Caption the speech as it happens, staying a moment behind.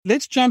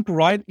Let's jump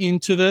right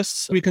into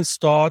this. We can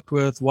start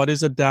with what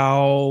is a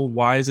DAO?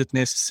 Why is it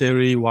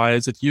necessary? Why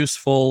is it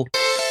useful?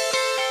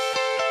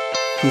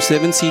 From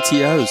 7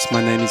 CTOs,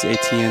 my name is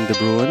Etienne De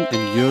Bruin,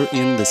 and you're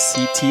in the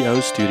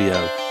CTO studio.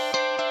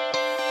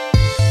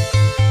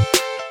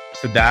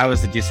 So DAO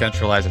is a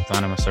decentralized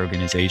autonomous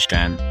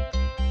organization.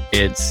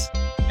 It's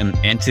an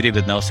entity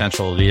with no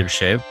central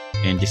leadership,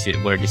 and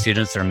where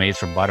decisions are made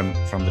from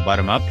the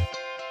bottom up,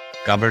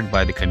 governed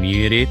by the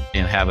community,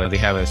 and they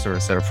have a sort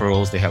of set of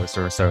rules. They have a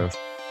sort of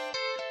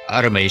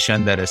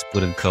automation that is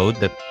put in code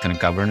that kind of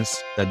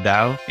governs the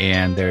DAO.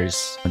 And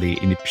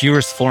in the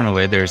purest form of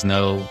it, there's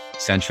no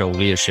central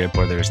leadership,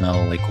 or there's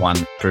no like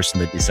one person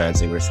that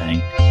decides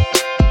everything.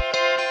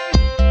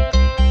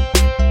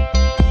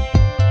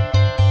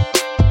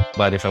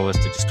 But if I was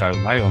to describe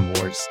my own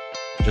words,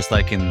 just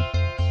like in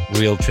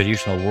real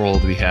traditional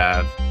world, we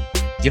have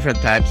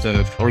different types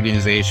of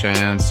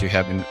organizations. You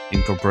have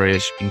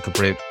incorporate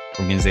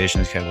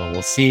organizations. You have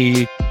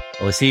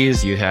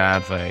LLCs. You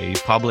have a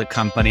public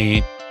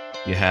company.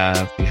 You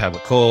have a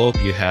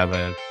co-op. You have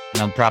a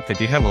nonprofit.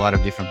 You have a lot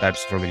of different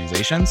types of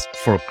organizations.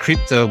 For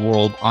crypto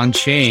world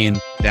on-chain,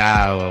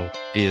 DAO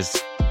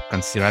is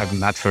considered. I've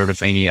not heard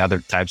of any other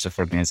types of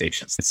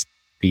organizations. It's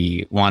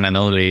the one and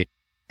only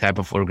type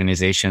of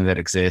organization that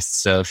exists.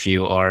 So if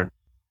you are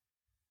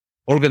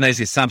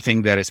organizing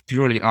something that is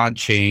purely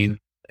on-chain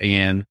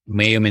and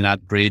may or may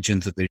not bridge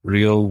into the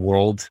real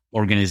world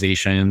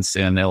organizations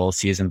and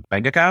LLCs and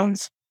bank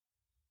accounts,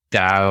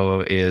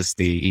 DAO is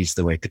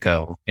the way to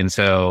go. And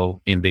so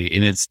in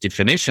its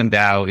definition,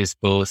 DAO is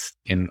both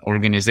an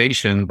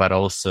organization, but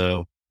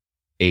also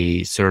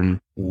a certain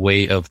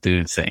way of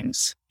doing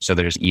things. So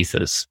there's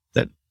ethos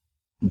that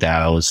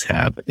DAOs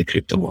have in the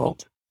crypto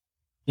world.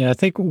 Yeah, I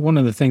think one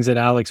of the things that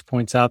Alex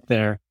points out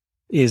there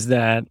is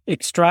that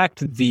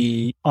extract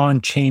the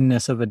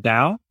on-chainness of a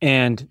DAO,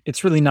 and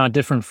it's really not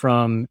different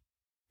from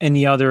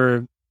any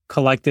other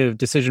collective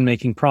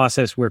decision-making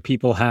process where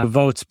people have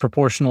votes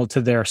proportional to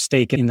their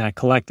stake in that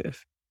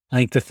collective. I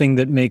think the thing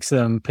that makes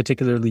them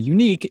particularly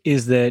unique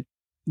is that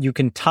you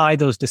can tie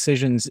those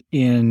decisions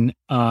in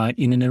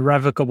an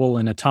irrevocable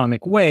and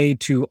atomic way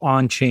to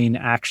on-chain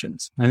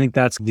actions. I think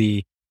that's to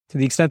the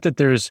extent that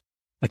there's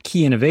a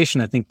key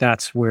innovation, I think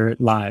that's where it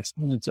lies,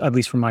 at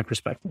least from my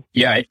perspective.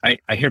 Yeah,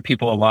 I hear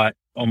people a lot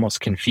almost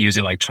confuse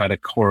it, like try to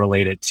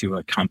correlate it to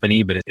a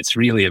company, but it's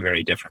really a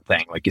very different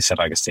thing. Like you said,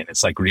 Augustine,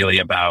 it's like really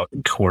about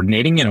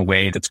coordinating in a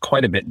way that's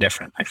quite a bit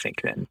different, I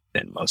think, than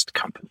most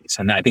companies.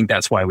 And I think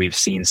that's why we've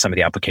seen some of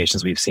the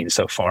applications we've seen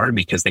so far,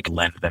 because they can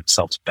lend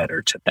themselves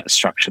better to that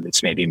structure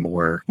that's maybe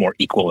more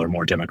equal or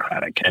more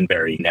democratic and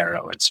very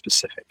narrow and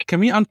specific.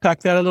 Can we unpack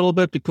that a little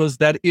bit? Because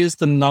that is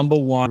the number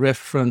one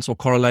reference or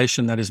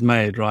correlation that is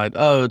made, right?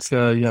 Oh, it's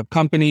you have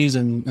companies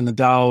and the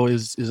DAO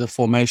is a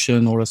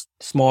formation or a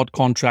smart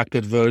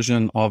contracted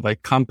version of a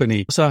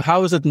company. So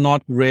how is it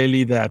not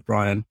really that,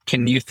 Brian?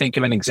 Can you think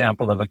of an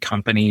example of a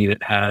company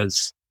that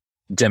has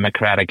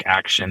democratic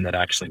action that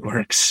actually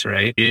works,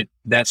 right?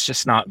 That's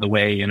just not the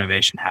way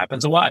innovation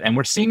happens a lot. And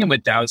we're seeing it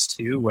with DAOs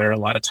too, where a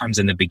lot of times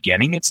in the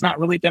beginning, it's not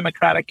really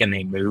democratic and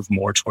they move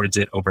more towards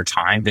it over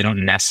time. They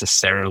don't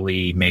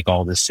necessarily make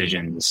all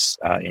decisions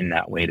in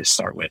that way to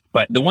start with.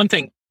 But the one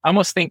thing I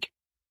almost think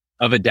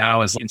of a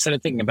DAO is, instead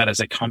of thinking about it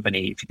as a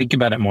company, if you think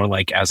about it more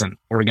like as an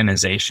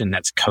organization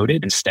that's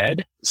coded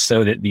instead,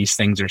 so that these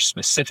things are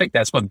specific,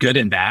 that's both good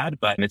and bad,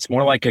 but it's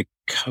more like a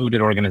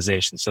coded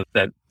organization. So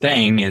that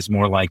thing is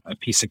more like a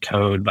piece of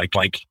code,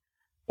 like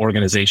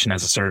organization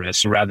as a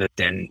service, rather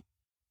than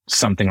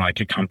something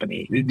like a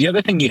company. The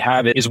other thing you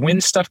have is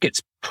when stuff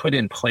gets put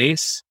in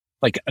place,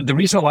 like the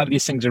reason a lot of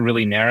these things are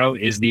really narrow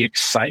is the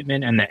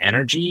excitement and the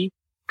energy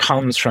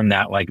comes from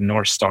that like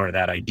North Star,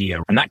 that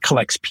idea. And that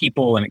collects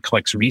people and it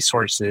collects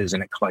resources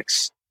and it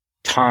collects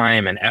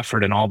time and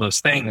effort and all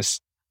those things.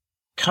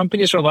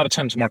 Companies are a lot of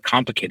times more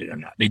complicated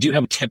than that. They do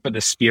have a tip of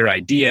the spear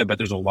idea, but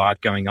there's a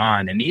lot going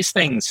on. And these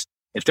things,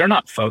 if they're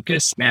not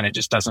focused, man, it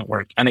just doesn't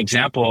work. An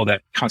example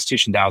that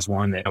Constitution DAO is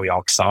one that we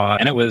all saw,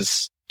 and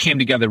came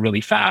together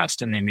really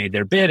fast and they made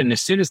their bid. And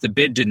as soon as the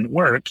bid didn't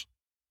work,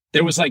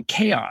 there was like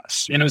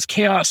chaos. And it was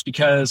chaos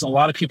because a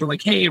lot of people were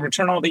like, hey,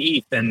 return all the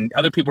ETH. And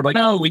other people were like,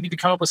 no, we need to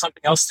come up with something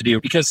else to do.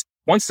 Because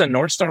once the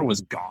North Star was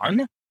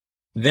gone,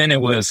 then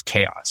it was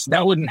chaos.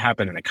 That wouldn't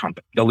happen in a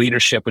company. The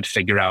leadership would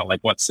figure out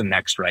like what's the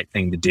next right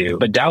thing to do.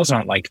 But DAOs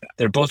aren't like that.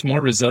 They're both more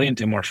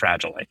resilient and more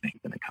fragile, I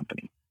think, than a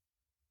company.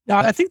 Yeah,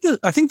 I think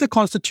the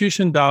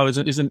Constitution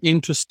DAO is an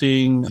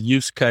interesting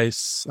use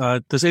case.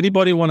 Does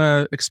anybody want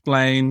to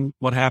explain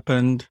what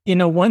happened? In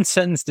a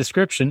one-sentence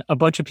description, a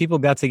bunch of people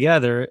got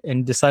together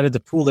and decided to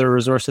pool their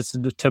resources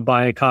to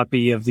buy a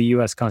copy of the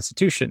U.S.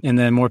 Constitution. And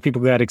then more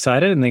people got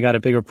excited and they got a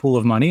bigger pool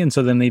of money. And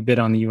so then they bid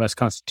on the U.S.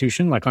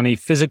 Constitution, like on a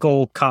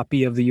physical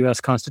copy of the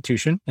U.S.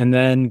 Constitution. And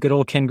then good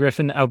old Ken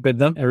Griffin outbid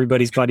them,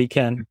 everybody's buddy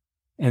Ken.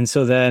 And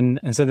so then,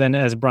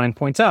 as Brian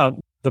points out,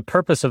 the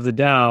purpose of the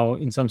DAO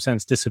in some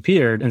sense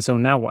disappeared. And so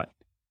now what?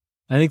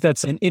 I think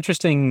that's an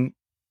interesting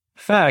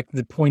fact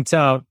that points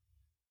out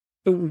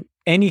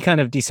any kind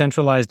of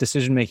decentralized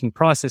decision-making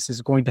process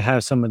is going to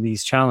have some of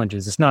these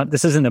challenges.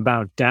 This isn't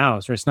about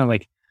DAOs, or it's not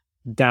like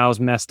DAOs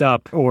messed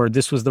up or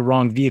this was the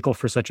wrong vehicle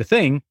for such a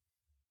thing.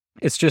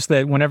 It's just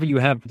that whenever you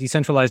have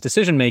decentralized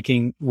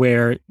decision-making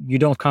where you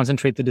don't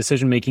concentrate the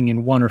decision-making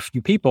in one or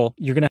few people,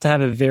 you're going to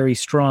have a very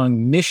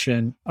strong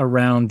mission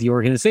around the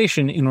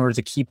organization in order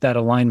to keep that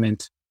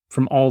alignment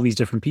from all these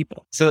different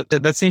people. So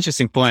that's an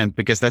interesting point,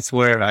 because that's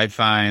where I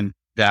find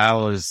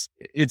DAOs,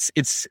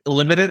 it's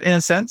limited in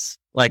a sense.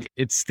 Like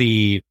there's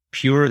a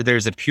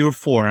pure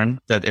form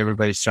that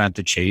everybody's trying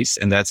to chase,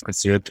 and that's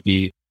considered to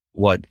be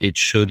what it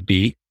should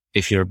be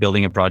if you're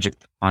building a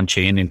project on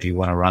chain, if you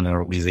want to run an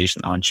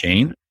organization on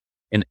chain.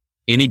 And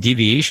any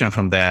deviation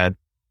from that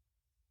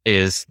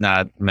is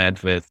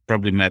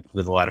probably met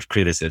with a lot of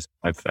criticism.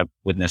 I've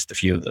witnessed a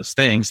few of those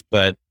things,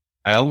 but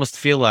I almost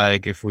feel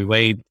like if we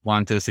wait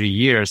 1 to 3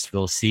 years,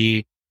 we'll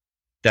see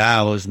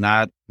DAOs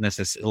not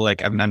necessarily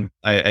like,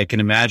 I can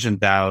imagine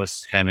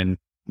DAOs having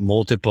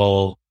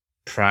multiple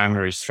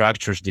primary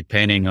structures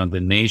depending on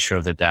the nature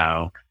of the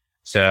DAO.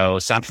 So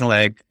something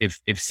like if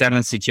 7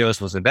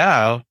 CTOs was a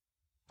DAO,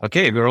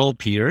 okay, we're all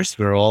peers.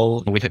 We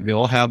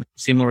all have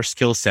similar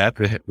skill set.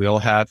 We all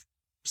have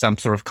some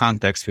sort of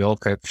context. We all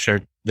have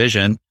shared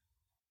vision,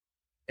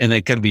 and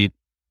it can be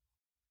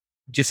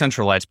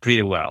decentralized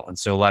pretty well. And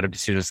so a lot of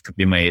decisions could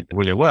be made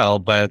really well.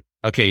 But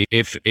okay,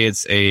 if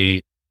it's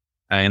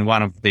and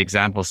one of the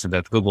examples in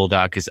that Google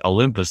Doc is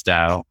Olympus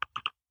DAO,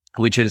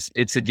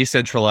 it's a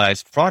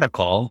decentralized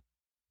protocol.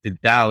 The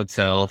DAO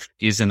itself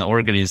is an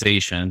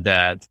organization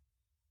that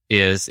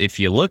is, if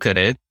you look at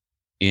it,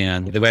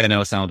 and the way I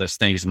know some of those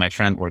things, my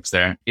friend works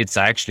there, it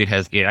actually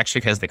has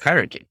the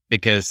hierarchy,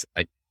 because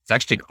it's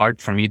actually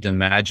hard for me to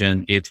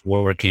imagine it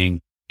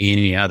working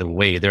any other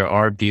way. There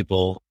are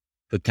people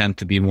who tend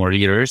to be more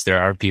leaders.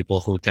 There are people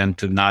who tend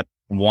to not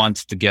want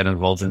to get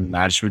involved in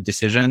management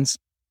decisions.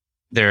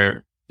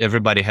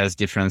 Everybody has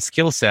different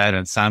skill set,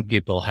 and some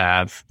people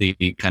have the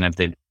kind of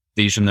the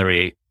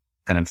visionary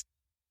kind of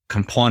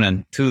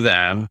component to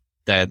them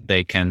that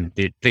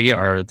they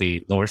are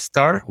the North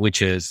Star,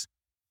 which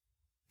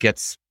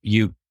gets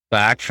you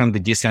back from the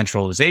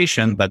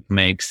decentralization, but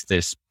makes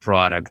this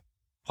product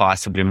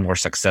possibly more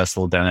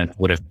successful than it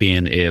would have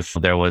been if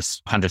there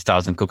was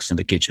 100,000 cooks in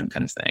the kitchen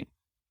kind of thing.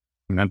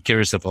 I'm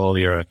curious of all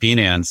your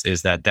opinions.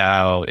 Is that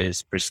DAO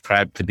is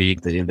prescribed to be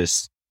in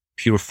this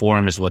pure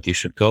form is what you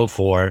should go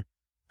for?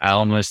 I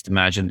almost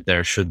imagine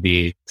there should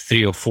be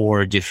 3 or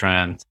 4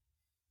 different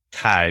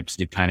types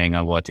depending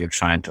on what you're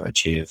trying to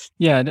achieve.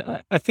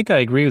 Yeah, I think I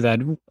agree with that.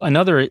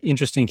 Another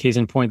interesting case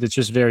in point that's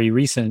just very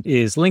recent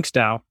is Lynx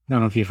DAO. I don't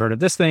know if you've heard of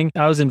this thing.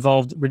 I was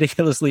involved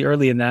ridiculously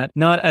early in that,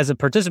 not as a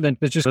participant,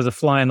 but just as a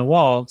fly on the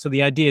wall. So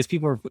the idea is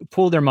people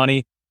pool their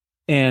money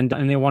and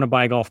they want to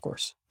buy a golf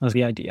course. That was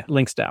the idea,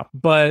 Lynx DAO.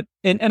 But,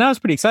 and I was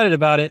pretty excited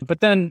about it,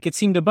 but then it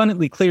seemed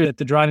abundantly clear that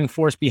the driving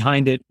force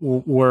behind it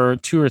were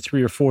 2 or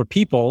 3 or 4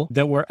 people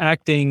that were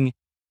acting,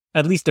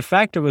 at least de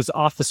facto, as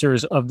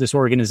officers of this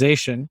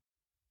organization.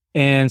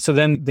 And so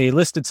then they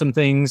listed some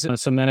things,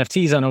 some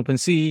NFTs on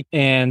OpenSea,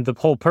 and the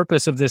whole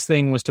purpose of this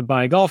thing was to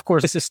buy a golf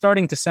course. This is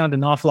starting to sound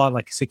an awful lot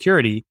like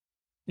security.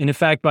 And in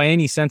fact, by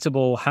any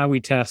sensible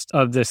Howey test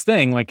of this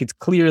thing, like it's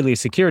clearly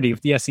security.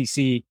 If the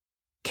SEC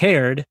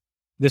cared,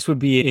 this would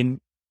be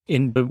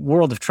in the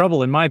world of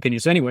trouble, in my opinion.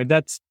 So anyway,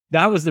 that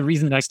was the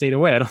reason that I stayed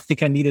away. I don't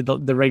think I needed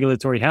the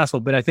regulatory hassle,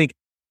 but I think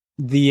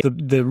the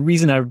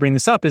reason I bring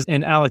this up is,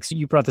 and Alex,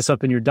 you brought this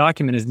up in your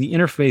document, is the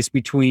interface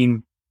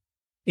between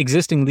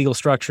existing legal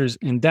structures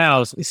and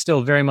DAOs is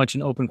still very much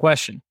an open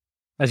question.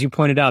 As you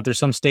pointed out, there's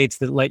some states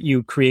that let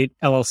you create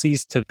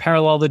LLCs to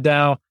parallel the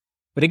DAO.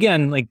 But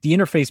again, like the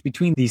interface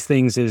between these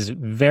things is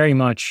very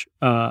much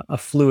a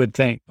fluid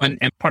thing. And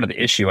part of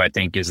the issue, I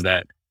think, is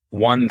that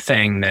one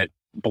thing that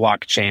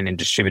blockchain and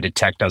distributed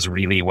tech does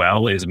really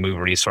well is move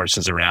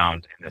resources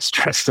around in this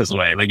trustless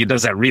way. Like it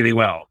does that really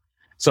well.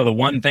 So the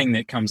one thing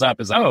that comes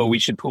up is, we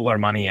should pool our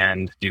money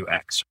and do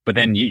X. But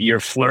then you're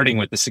flirting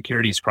with the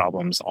securities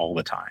problems all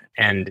the time.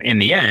 And in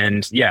the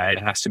end, it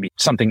has to be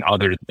something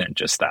other than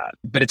just that.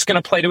 But it's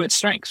going to play to its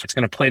strengths. It's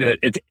going to play to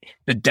it.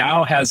 The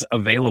DAO has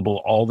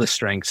available all the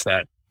strengths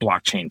that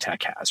blockchain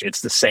tech has.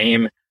 It's the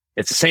same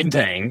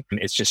thing.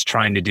 It's just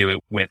trying to do it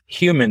with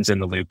humans in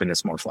the loop in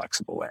this more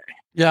flexible way.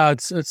 Yeah,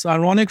 it's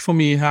ironic for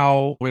me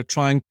how we're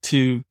trying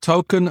to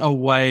token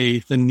away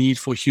the need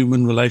for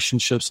human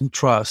relationships and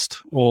trust,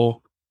 or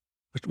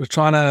we're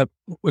trying to,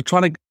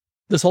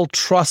 this whole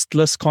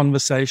trustless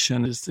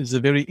conversation is a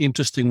very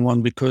interesting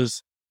one,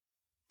 because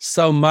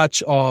so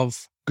much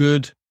of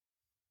good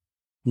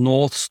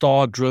North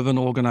Star driven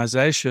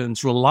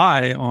organizations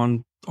rely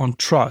on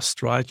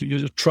trust, right?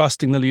 You're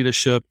trusting the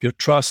leadership, you're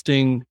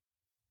trusting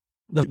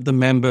the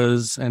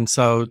members. And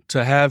so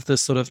to have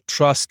this sort of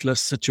trustless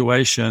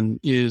situation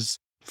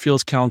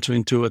feels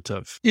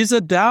counterintuitive. Is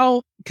a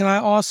DAO, can I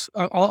ask,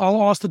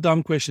 I'll ask the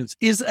dumb questions.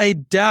 Is a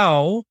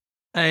DAO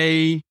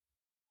a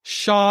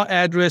SHA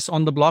address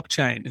on the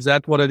blockchain? Is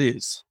that what it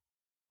is?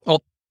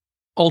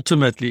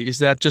 ultimately? Is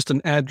that just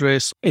an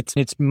address?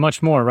 It's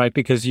much more, right?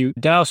 Because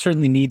DAO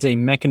certainly needs a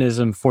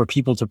mechanism for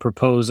people to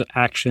propose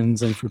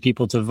actions and for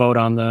people to vote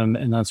on them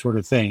and that sort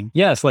of thing.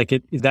 Yes,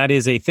 that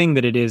is a thing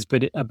that it is,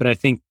 but I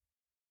think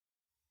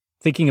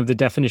thinking of the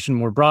definition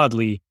more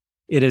broadly,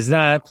 it is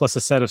that plus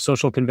a set of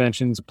social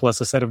conventions,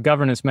 plus a set of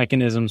governance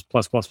mechanisms,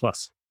 plus.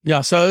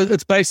 Yeah, so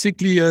it's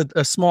basically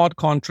a smart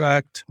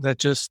contract that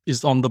just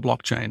is on the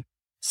blockchain.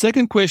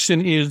 Second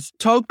question is,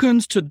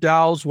 tokens to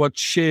DAOs what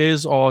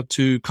shares are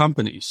to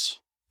companies?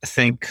 I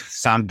think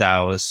some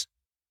DAOs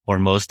or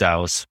most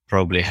DAOs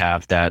probably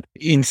have that.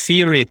 In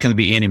theory, it can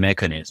be any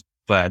mechanism,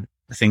 but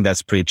I think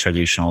that's pretty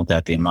traditional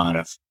that the amount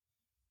of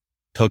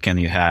token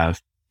you have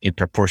in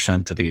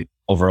proportion to the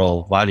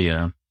overall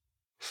value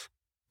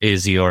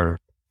is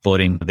your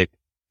voting. They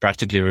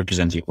practically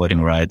represent your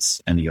voting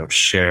rights and your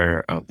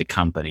share of the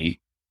company.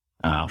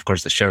 Of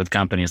course, the share of the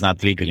company is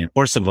not legally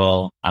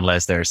enforceable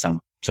unless there's some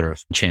sort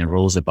of chain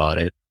rules about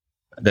it.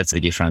 That's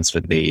the difference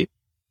with the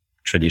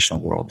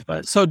traditional world.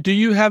 But so do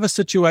you have a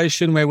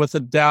situation where with a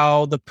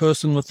DAO, the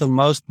person with the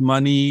most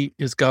money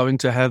is going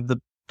to have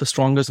the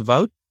strongest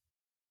vote?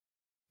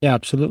 Yeah,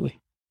 absolutely.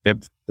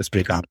 Yep, that's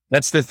pretty common.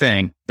 That's the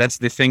thing. That's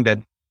the thing that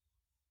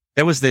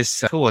there was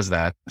this, who was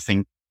that? I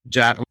think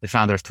Jack, the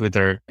founder of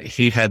Twitter,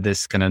 he had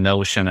this kind of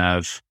notion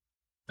of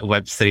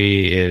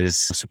Web3 is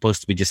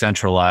supposed to be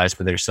decentralized,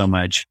 but there's so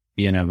much,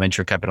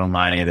 venture capital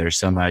money. There's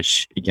so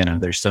much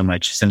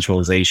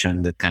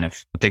centralization that kind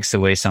of takes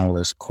away some of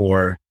those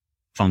core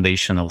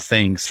foundational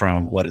things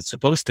from what it's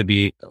supposed to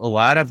be. A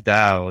lot of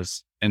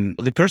DAOs, and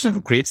the person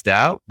who creates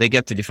DAO, they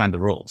get to define the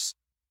rules.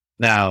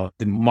 Now,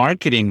 the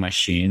marketing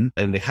machine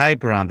and the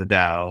hype around the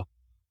DAO,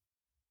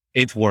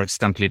 it works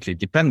completely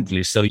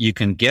dependently. So you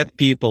can get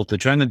people to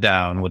join the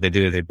DAO, and what they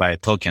do, they buy a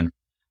token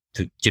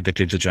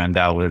typically to join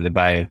DAO, whether they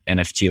buy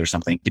NFT or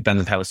something,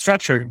 depending on how it's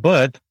structured.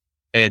 But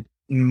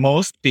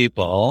most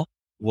people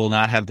will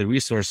not have the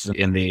resources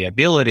and the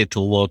ability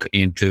to look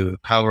into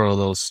how are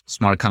those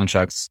smart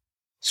contracts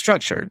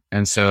structured.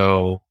 And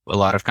so a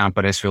lot of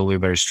companies will be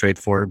very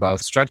straightforward about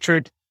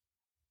structured.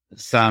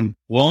 Some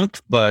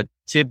won't, but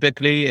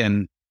typically,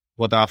 and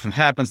what often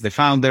happens, the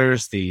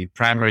founders, the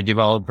primary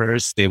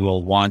developers, they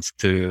will want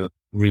to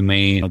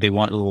remain, they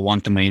will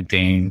want to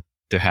maintain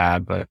to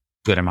have a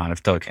good amount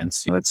of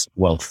tokens. It's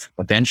wealth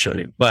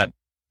potentially. But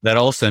that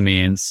also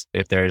means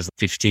if there's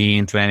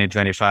 15, 20,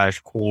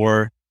 25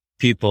 core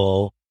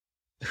people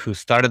who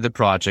started the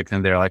project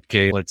and they're like,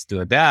 okay, let's do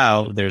a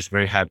DAO, there's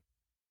very high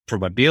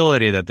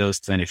probability that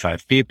those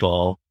 25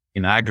 people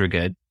in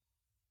aggregate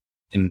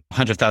and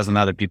 100,000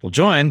 other people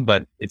join,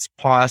 but it's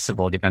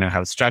possible, depending on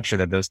how it's structured,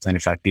 that those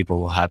 25 people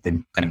will have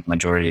the kind of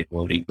majority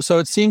voting. So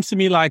it seems to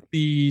me like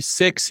the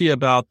sexy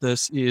about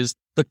this is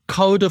the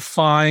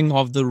codifying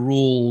of the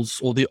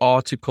rules or the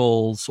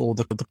articles or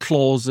the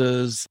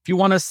clauses. If you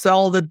want to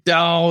sell the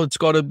DAO, it's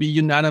got to be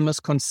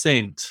unanimous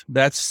consent.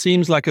 That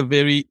seems like a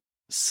very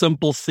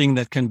simple thing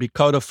that can be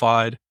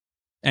codified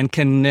and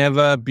can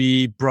never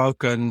be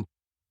broken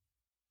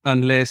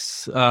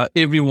unless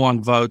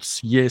everyone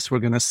votes, yes, we're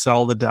going to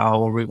sell the DAO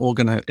or we're all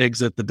going to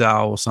exit the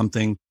DAO or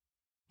something.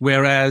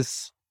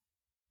 Whereas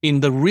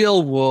in the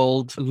real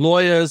world,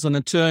 lawyers and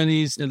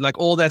attorneys, and like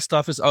all that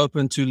stuff is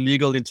open to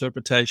legal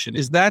interpretation.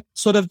 Is that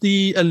sort of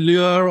the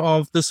allure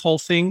of this whole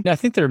thing? I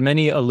think there are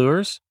many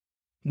allures,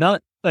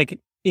 not like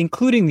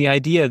including the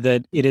idea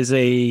that it is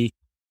a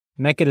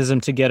mechanism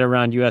to get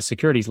around U.S.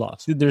 securities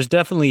laws. There's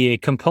definitely a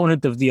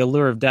component of the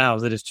allure of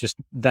DAOs that is just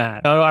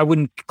that. I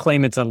wouldn't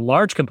claim it's a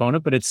large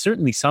component, but it's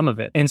certainly some of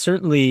it. And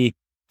certainly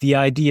the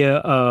idea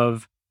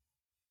of,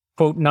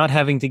 quote, not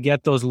having to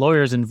get those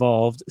lawyers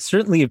involved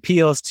certainly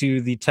appeals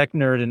to the tech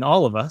nerd in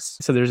all of us.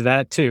 So there's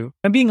that too.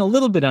 I'm being a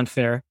little bit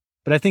unfair,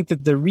 but I think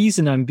that the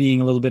reason I'm being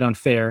a little bit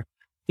unfair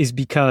is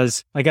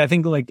because, I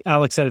think like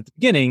Alex said at the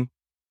beginning,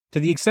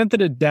 to the extent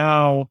that a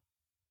DAO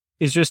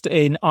is just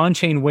an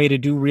on-chain way to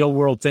do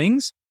real-world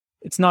things,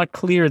 it's not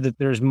clear that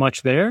there's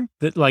much there.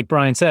 That, like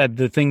Brian said,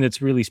 the thing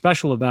that's really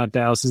special about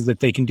DAOs is that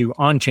they can do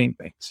on-chain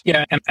things.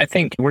 Yeah, and I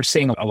think we're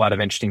seeing a lot of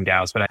interesting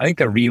DAOs, but I think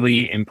the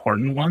really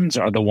important ones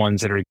are the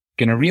ones that are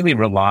going to really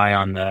rely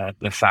on the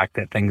fact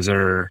that things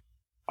are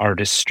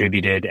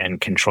distributed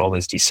and control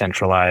is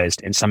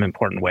decentralized in some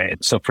important way.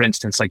 So for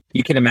instance, like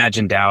you can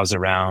imagine DAOs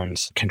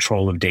around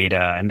control of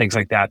data and things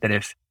like that, that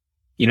if,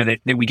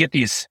 that we get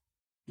these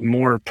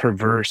more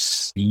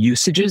perverse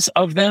usages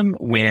of them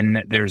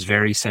when there's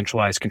very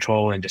centralized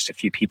control and just a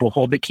few people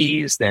hold the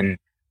keys, then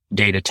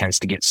data tends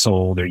to get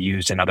sold or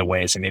used in other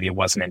ways and maybe it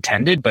wasn't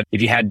intended. But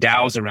if you had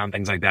DAOs around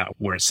things like that,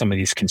 where some of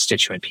these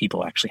constituent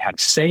people actually had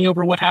say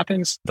over what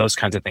happens, those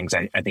kinds of things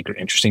I think are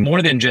interesting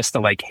more than just the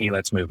like, hey,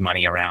 let's move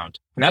money around.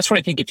 And that's where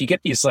I think if you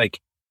get these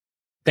like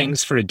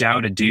things for a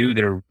DAO to do,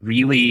 they're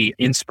really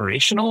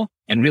inspirational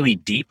and really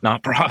deep,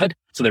 not broad.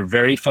 So they're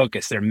very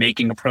focused. They're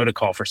making a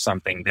protocol for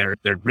something. They're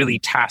really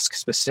task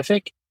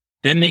specific.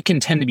 Then they can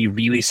tend to be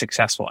really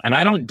successful. And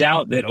I don't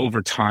doubt that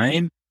over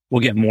time,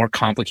 we'll get more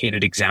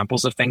complicated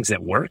examples of things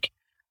that work.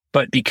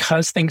 But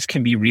because things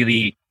can be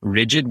really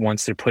rigid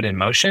once they're put in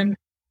motion,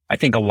 I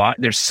think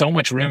there's so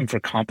much room for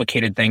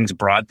complicated things,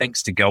 broad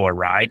things to go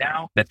awry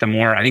now that the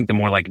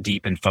more like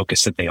deep and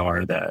focused that they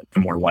are, the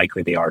more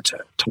likely they are to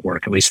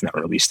work, at least in the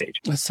early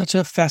stage. It's such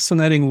a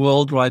fascinating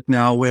world right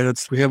now where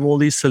we have all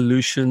these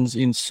solutions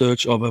in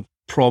search of a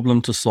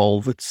problem to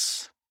solve.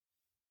 It's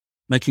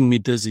making me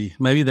dizzy.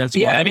 Maybe that's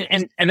why. I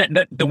mean,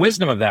 and the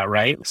wisdom of that,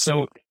 right?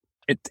 So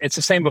it's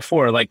the same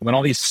before, like when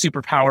all these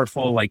super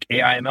powerful like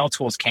AI ML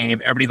tools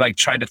came, everybody like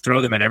tried to throw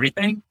them at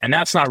everything. And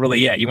that's not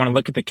really it. You want to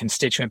look at the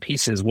constituent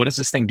pieces. What does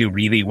this thing do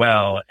really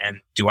well?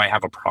 And do I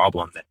have a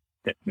problem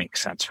that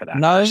makes sense for that?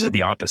 No, versus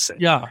the opposite.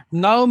 Yeah.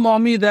 No,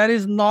 mommy, that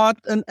is not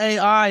an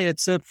AI.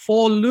 It's a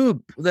for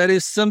loop that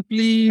is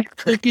simply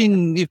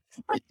clicking. If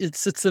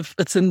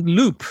it's a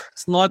loop.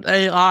 It's not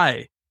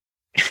AI.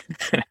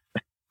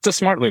 It's a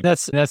smart loop.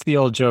 That's the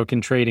old joke in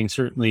trading,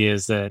 certainly,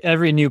 is that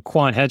every new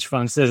quant hedge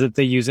fund says that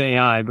they use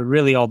AI, but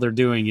really all they're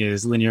doing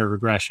is linear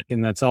regression.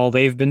 And that's all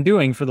they've been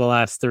doing for the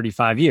last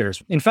 35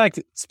 years. In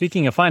fact,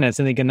 speaking of finance,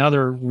 I think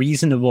another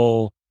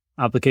reasonable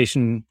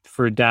application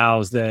for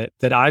DAOs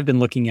that I've been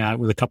looking at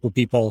with a couple of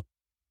people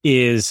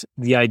is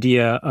the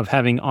idea of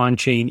having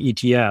on-chain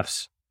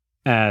ETFs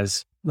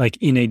as like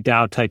in a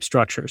DAO type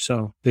structure.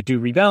 So they do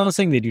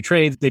rebalancing, they do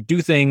trades, they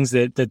do things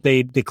that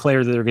they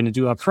declare that they're going to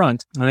do up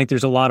front. I think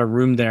there's a lot of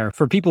room there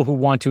for people who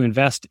want to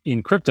invest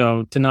in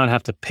crypto to not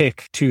have to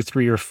pick 2,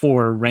 3, or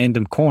 4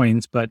 random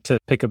coins, but to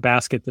pick a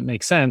basket that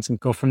makes sense and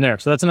go from there.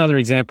 So that's another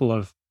example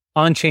of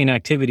on-chain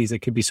activities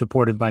that could be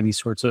supported by these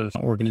sorts of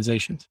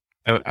organizations.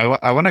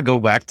 I want to go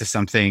back to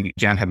something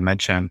Jan had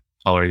mentioned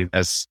already,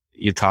 as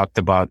you talked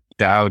about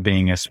DAO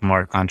being a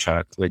smart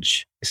contract,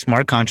 which a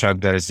smart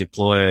contract that is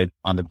deployed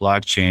on the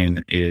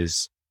blockchain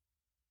is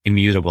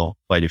immutable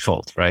by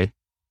default, right?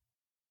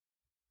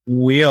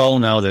 We all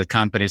know that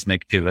companies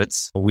make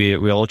pivots.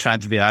 We're all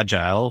trying to be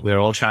agile. We're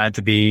all trying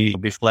to be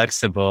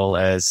flexible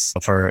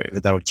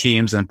with our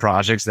teams and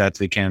projects, that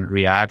we can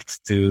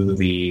react to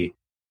the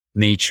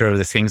nature of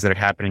the things that are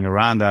happening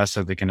around us,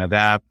 so we can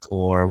adapt,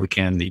 or we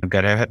can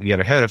get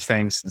ahead of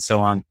things and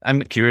so on.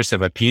 I'm curious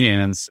of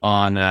opinions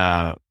on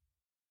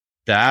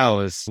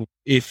DAOs.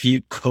 If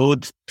you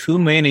code too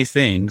many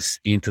things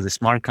into the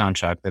smart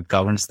contract that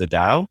governs the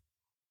DAO,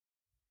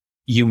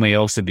 you may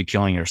also be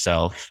killing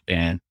yourself.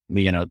 And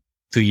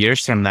 2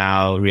 years from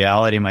now,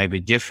 reality might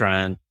be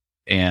different,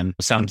 and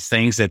some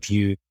things that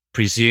you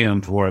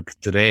presumed work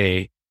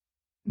today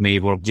may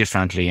work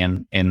differently.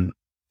 And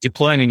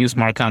deploying a new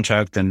smart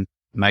contract and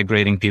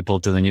migrating people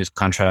to the new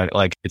contract,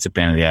 like, it's a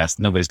pain in the ass.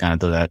 Nobody's going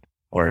to do that.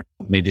 Or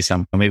maybe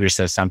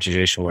there's some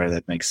situation where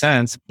that makes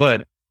sense.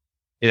 But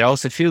it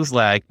also feels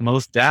like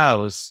most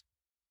DAOs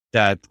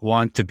that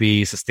want to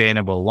be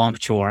sustainable long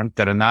term,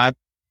 that are not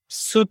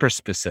super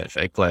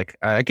specific. Like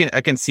I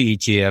can see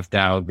ETF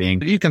DAO being,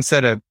 you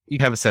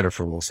have a set of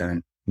rules and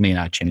it may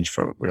not change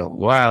for a real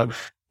while.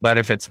 But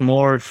if it's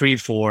more free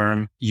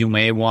form, you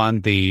may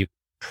want the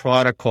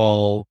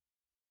protocol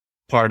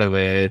part of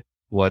it,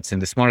 what's in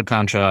the smart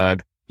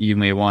contract. You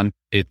may want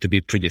it to be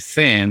pretty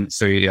thin,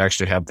 so you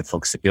actually have the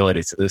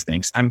flexibility to do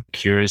things. I'm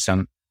curious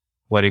on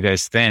what you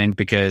guys think,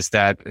 because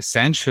that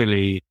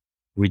essentially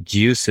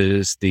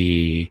reduces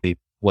the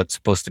what's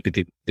supposed to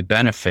be the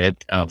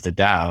benefit of the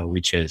DAO,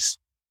 which is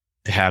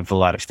to have a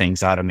lot of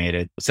things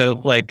automated. So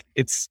like,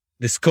 it's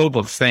the scope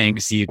of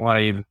things, you want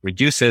to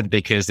reduce it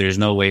because there's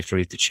no way for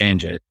you to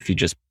change it if you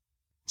just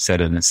set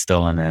it in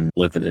stone and then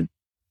live with it.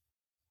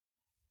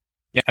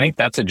 Yeah, I think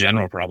that's a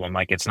general problem.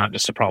 Like, it's not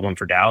just a problem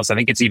for DAOs. I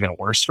think it's even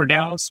worse for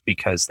DAOs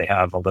because they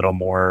have a little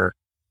more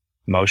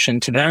motion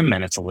to them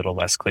and it's a little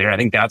less clear. I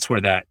think that's where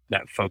that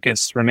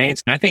focus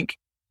remains. And I think,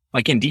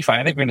 like in DeFi,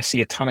 I think we're going to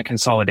see a ton of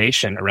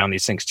consolidation around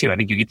these things too. I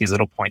think you get these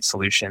little point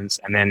solutions,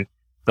 and then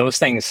those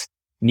things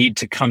need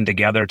to come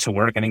together to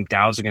work. I think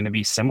DAOs are going to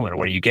be similar,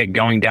 where you get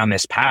going down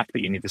this path,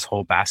 but you need this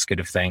whole basket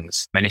of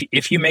things. And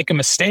if you make a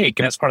mistake,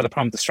 and that's part of the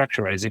problem with the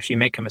structure, right, is if you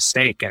make a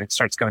mistake and it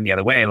starts going the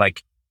other way,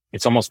 like,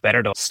 it's almost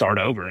better to start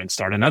over and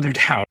start another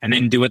DAO and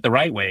then do it the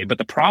right way. But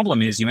the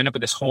problem is you end up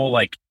with this whole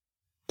like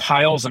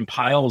piles and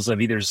piles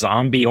of either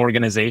zombie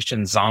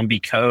organization,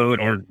 zombie code,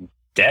 or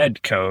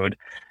dead code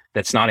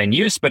that's not in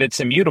use, but it's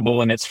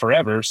immutable and it's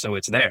forever. So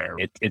it's there.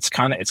 It's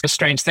a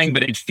strange thing,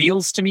 but it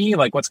feels to me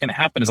like what's going to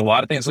happen is a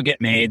lot of things will get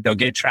made. They'll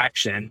get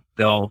traction.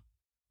 The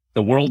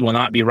world will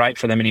not be right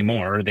for them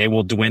anymore. They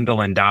will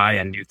dwindle and die,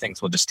 and new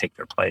things will just take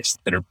their place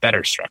that are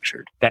better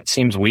structured. That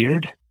seems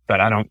weird, but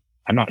I'm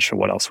not sure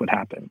what else would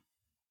happen.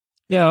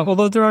 Yeah,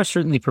 although there are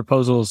certainly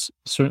proposals,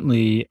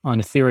 certainly on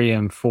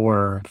Ethereum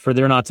for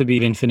there not to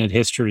be infinite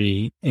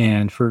history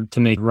and to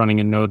make running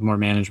a node more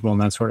manageable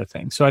and that sort of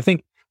thing. So I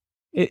think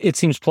it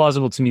seems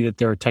plausible to me that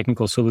there are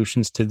technical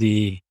solutions to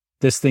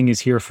this thing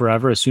is here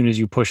forever as soon as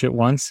you push it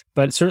once.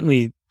 But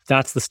certainly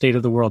that's the state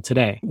of the world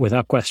today,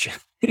 without question.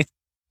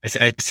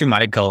 I see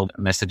Michael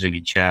messaging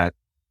in chat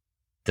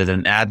that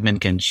an admin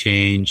can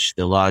change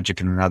the logic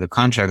in another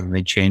contract, and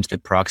they change the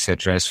proxy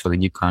address for the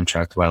new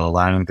contract while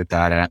allowing the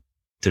data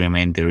to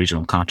remain the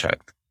original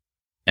contract.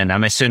 And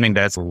I'm assuming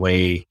that's a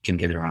way you can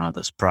get around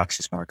those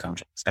proxy smart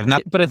contracts.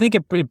 But I think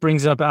it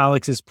brings up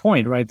Alex's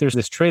point, right? There's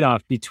this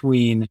trade-off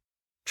between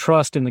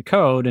trust in the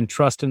code and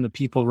trust in the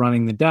people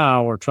running the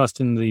DAO or trust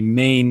in the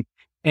main.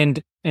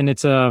 And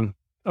it's I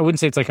wouldn't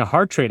say it's like a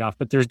hard trade-off,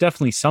 but there's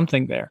definitely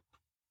something there.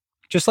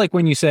 Just like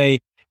when you say,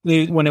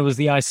 when it was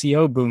the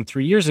ICO boom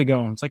 3 years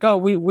ago, it's like, oh,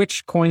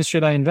 which coins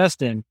should I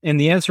invest in? And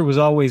the answer was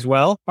always,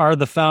 well, are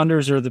the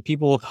founders or the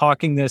people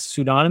hawking this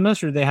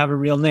pseudonymous, or do they have a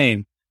real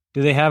name?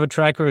 Do they have a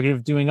track record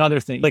of doing other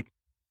things? Like,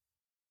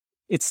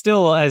 it's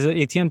still, as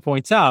Etienne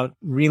points out,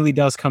 really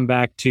does come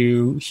back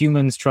to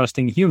humans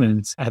trusting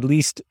humans, at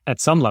least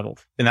at some level.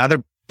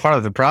 Another part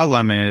of the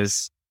problem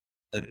is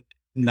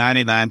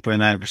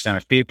 99.9%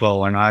 of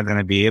people are not going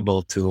to be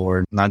able to,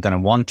 or not going to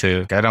want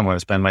to. I don't want to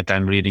spend my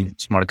time reading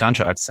smart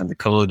contracts and the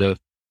code of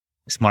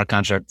smart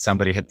contract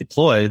somebody had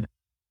deployed,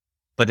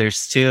 but there's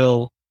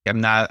still,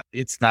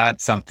 it's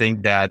not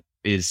something that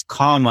is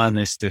common,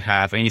 is to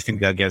have anything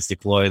that gets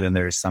deployed and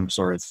there's some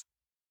sort of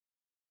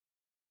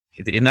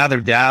another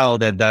DAO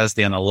that does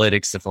the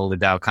analytics of all the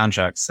DAO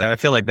contracts. I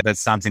feel like that's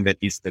something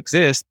that needs to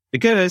exist,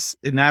 because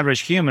an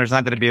average human is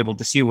not going to be able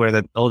to see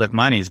where all that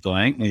money is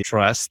going. You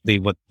trust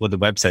what the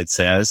website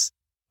says.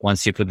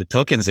 Once you put the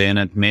tokens in,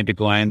 and maybe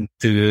going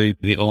to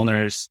the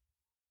owner's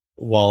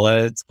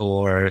wallet,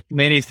 or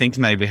many things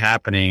might be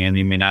happening and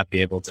you may not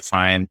be able to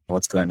find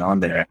what's going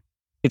on there.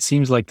 It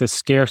seems like the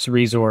scarce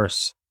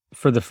resource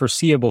for the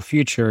foreseeable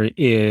future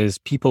is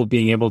people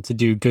being able to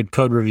do good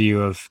code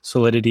review of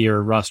Solidity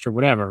or Rust or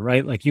whatever,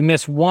 right? Like, you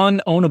miss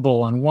one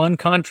ownable on one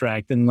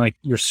contract and like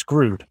you're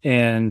screwed.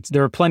 And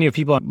there are plenty of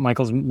people,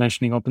 Michael's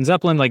mentioning Open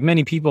Zeppelin, like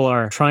many people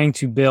are trying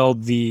to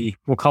build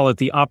we'll call it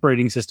the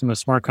operating system of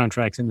smart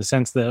contracts, in the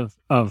sense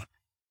of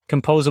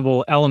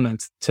composable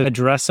elements to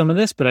address some of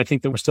this, but I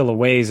think that we're still a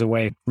ways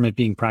away from it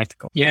being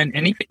practical. Yeah,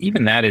 and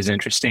even that is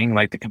interesting.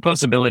 Like, the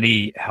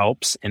composability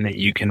helps in that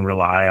you can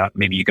rely on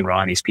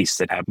these pieces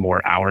that have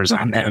more hours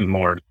on them,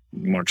 more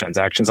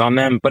transactions on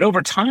them. But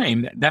over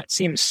time, that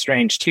seems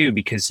strange too,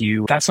 because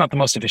that's not the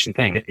most efficient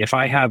thing. If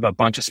I have a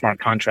bunch of smart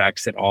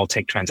contracts that all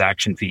take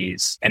transaction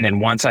fees, and then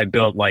once I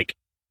build like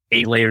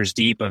 8 layers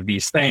deep of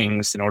these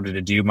things in order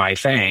to do my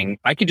thing,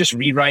 I could just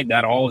rewrite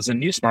that all as a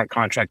new smart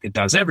contract that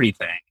does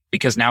everything,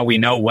 because now we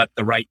know what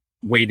the right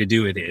way to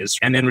do it is,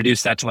 and then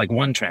reduce that to like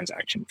 1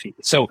 transaction fee.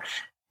 So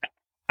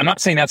I'm not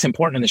saying that's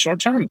important in the short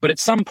term, but at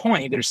some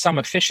point there's some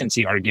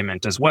efficiency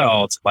argument as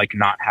well. It's like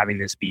not having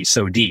this be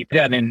so deep.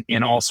 Yeah, then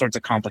in all sorts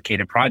of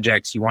complicated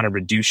projects, you want to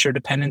reduce your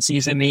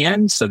dependencies in the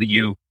end, so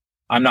that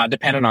I'm not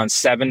dependent on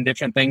 7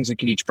 different things that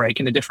can each break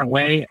in a different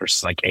way,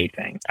 versus like 8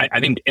 things. I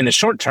think in the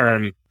short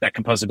term, that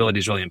composability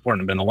is really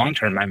important, but in the long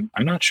term, I'm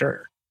not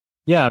sure.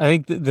 Yeah, I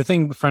think the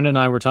thing Friend and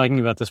I were talking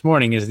about this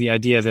morning is the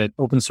idea that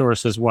open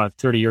source is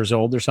 30 years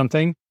old or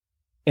something.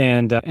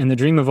 And the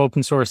dream of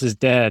open source is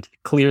dead,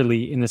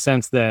 clearly, in the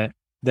sense that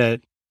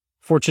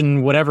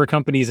Fortune whatever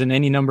companies and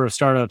any number of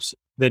startups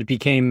that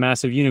became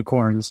massive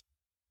unicorns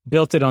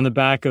built it on the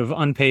back of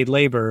unpaid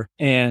labor,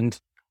 and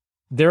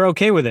they're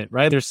okay with it,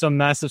 right? There's some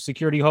massive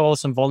security hole,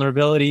 some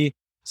vulnerability.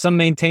 Some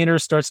maintainer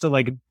starts to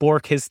like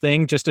bork his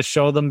thing just to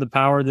show them the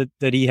power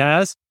that he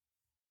has.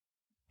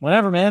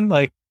 Whatever, man.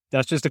 Like,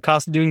 that's just a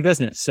cost of doing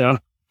business. So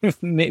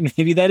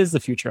maybe that is the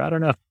future. I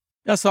don't know.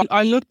 Yeah, so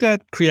I looked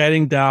at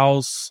creating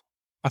DAOs.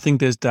 I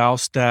think there's DAO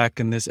Stack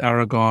and there's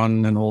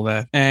Aragon and all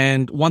that.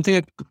 And one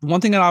thing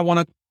that I want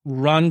to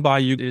run by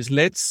you is,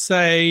 let's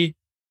say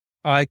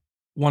I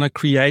want to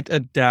create a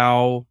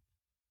DAO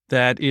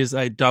that is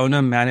a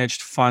donor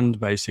managed fund,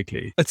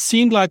 basically. It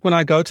seemed like when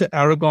I go to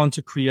Aragon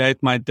to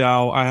create my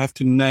DAO, I have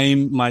to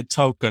name my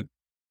token.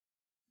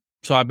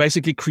 So I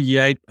basically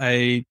create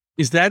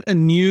is that a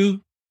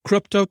new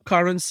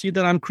cryptocurrency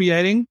that I'm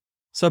creating?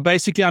 So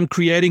basically I'm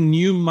creating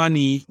new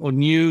money or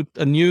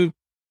a new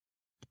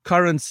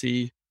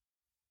currency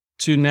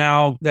to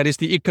now, that is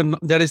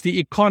the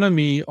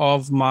economy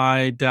of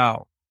my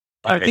DAO.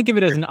 I think of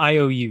it as an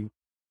IOU,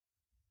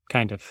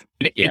 kind of.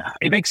 Yeah,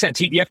 it makes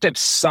sense. You have to have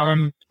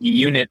some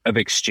unit of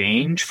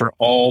exchange for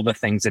all the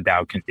things a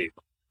DAO can do,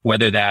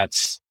 whether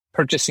that's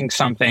purchasing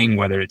something,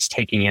 whether it's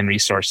taking in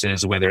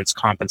resources, whether it's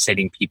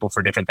compensating people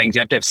for different things.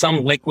 You have to have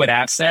some liquid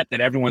asset that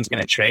everyone's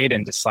going to trade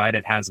and decide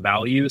it has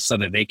value, so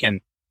that they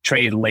can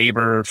trade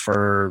labor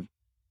for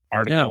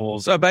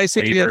articles. Yeah. So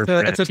basically,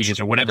 it's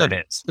or whatever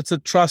it is. It's a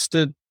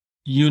trusted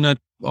unit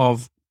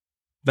of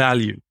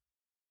value,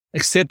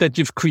 except that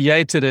you've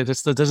created it.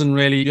 It doesn't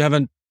really, you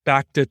haven't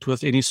backed it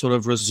with any sort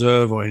of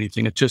reserve or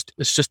anything. It's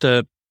just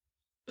a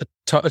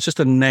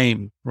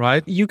name,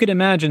 right? You could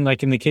imagine,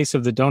 like in the case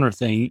of the donor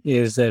thing,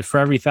 is that for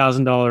every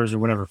 $1,000 or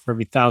whatever, for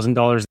every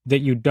 $1,000 that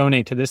you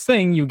donate to this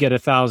thing, you get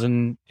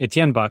 1,000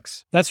 Etienne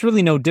bucks. That's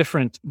really no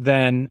different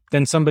than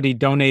somebody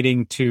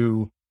donating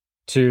to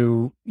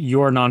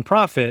your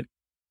nonprofit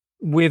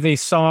with a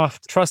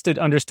soft, trusted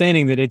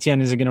understanding that Etienne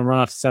isn't going to run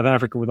off to South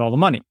Africa with all the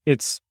money.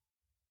 It's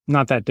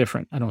not that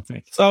different, I don't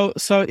think. So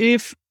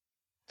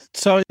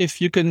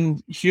if you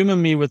can humor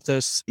me with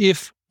this,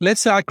 if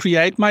let's say I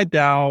create my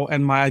DAO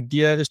and my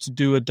idea is to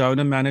do a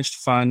donor managed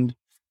fund,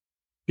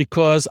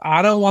 because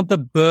I don't want the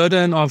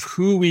burden of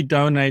who we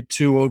donate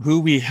to or who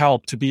we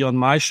help to be on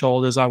my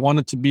shoulders. I want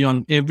it to be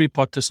on every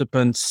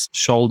participant's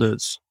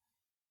shoulders.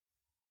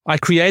 I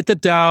create the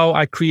DAO,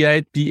 I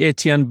create the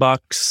Etienne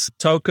Bucks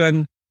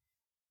token,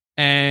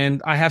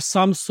 and I have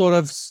some sort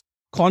of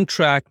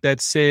contract that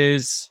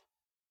says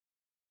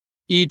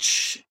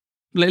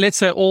let's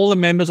say all the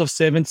members of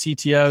 7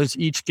 CTOs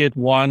each get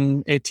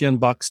one Etienne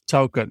Bucks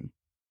token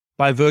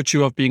by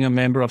virtue of being a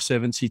member of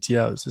 7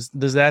 CTOs.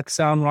 Does that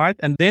sound right?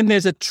 And then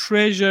there's a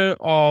treasure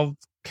of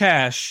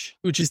cash,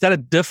 which is that a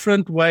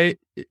different way?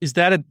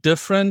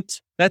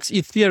 That's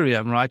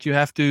Ethereum, right? You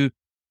have to,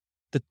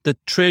 the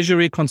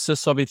treasury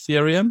consists of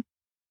Ethereum.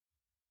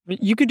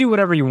 You could do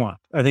whatever you want.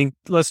 I think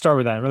let's start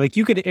with that. Like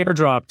you could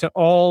airdrop to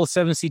all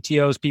 7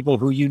 CTOs, people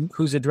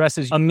whose address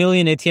is 1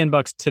 million Etienne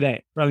Bucks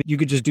today. Right? You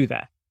could just do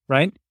that,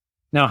 right?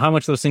 Now, how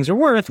much those things are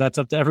worth, that's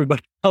up to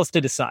everybody else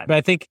to decide. But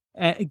I think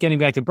getting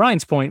back to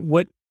Brian's point,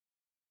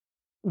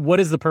 what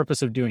is the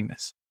purpose of doing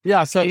this?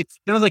 Yeah, so it's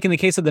like in the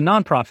case of the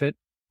nonprofit,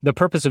 the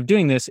purpose of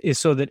doing this is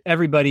so that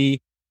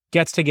everybody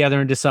gets together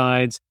and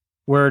decides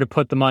where to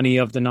put the money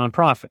of the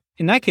nonprofit.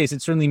 In that case,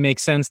 it certainly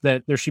makes sense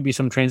that there should be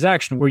some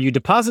transaction where you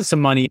deposit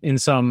some money in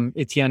some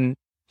Etienne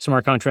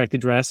smart contract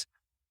address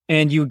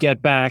and you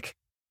get back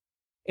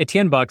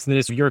Etienne Bucks, that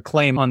is your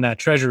claim on that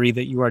treasury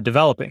that you are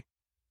developing.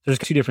 There's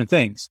 2 different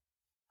things.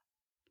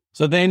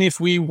 So then if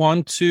we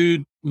want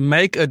to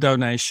make a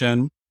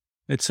donation,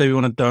 let's say we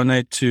want to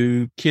donate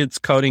to kids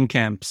coding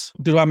camps,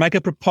 do I make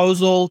a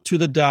proposal to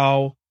the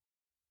DAO?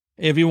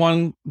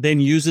 Everyone then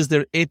uses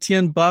their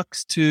Etienne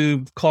Bucks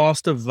to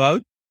cast a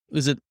vote.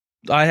 Is it,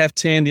 I have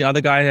 10, the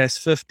other guy has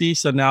 50.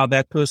 So now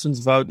that person's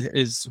vote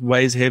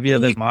weighs heavier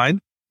than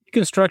mine. You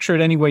can structure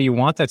it any way you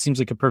want. That seems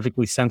like a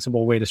perfectly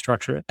sensible way to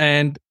structure it.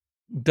 And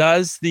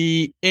does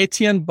the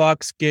Etienne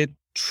Bucks get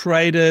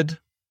traded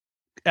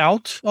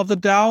out of the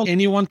DAO?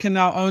 Anyone can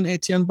now own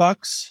Etienne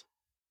Bucks?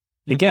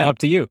 Again, up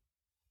to you.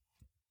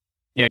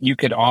 Yeah, you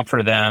could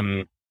offer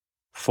them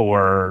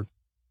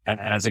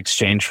as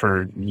exchange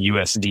for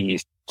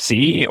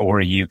USDC,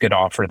 or you could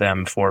offer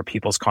them for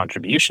people's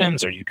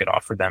contributions, or you could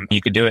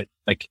do it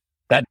like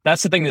that.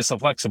 That's the thing that's so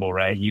flexible,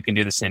 right? You can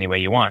do this any way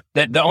you want.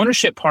 The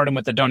ownership part and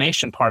with the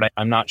donation part,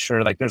 I'm not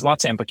sure. Like there's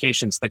lots of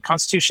implications. The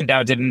Constitution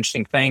DAO did an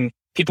interesting thing.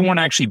 People weren't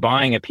actually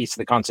buying a piece of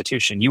the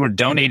Constitution. You were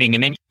donating,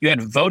 and then you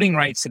had voting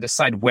rights to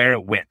decide where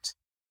it went.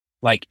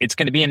 Like it's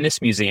going to be in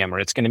this museum, or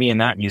it's going to be in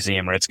that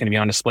museum, or it's going to be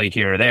on display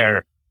here or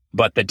there.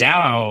 But the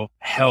DAO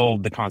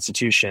held the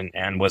Constitution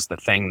and was the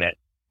thing that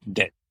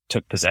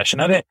took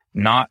possession of it,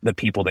 not the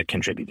people that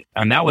contributed.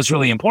 And that was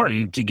really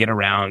important to get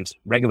around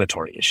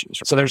regulatory issues.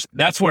 So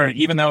that's where,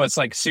 even though it's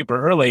like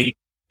super early,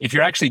 if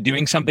you're actually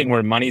doing something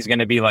where money's going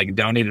to be like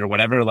donated or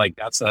whatever, like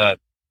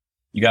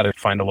you got to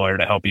find a lawyer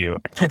to help you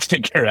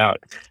figure out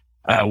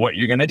what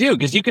you're going to do.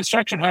 Because you can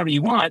structure it however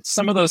you want.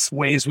 Some of those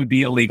ways would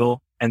be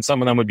illegal and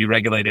some of them would be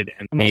regulated.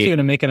 And I'm also going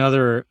to make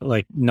another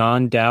like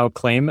non-DAO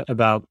claim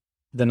about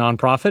the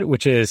nonprofit,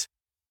 which is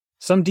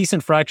some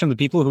decent fraction of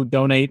the people who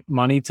donate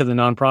money to the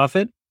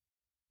nonprofit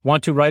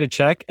want to write a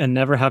check and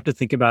never have to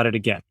think about it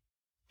again.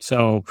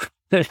 So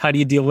how do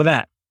you deal with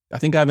that? I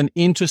think I have an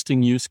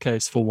interesting use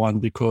case for one,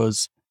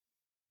 because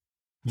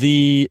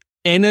the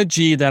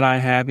energy that I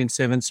have in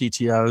 7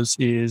 CTOs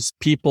is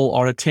people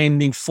are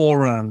attending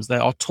forums, they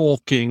are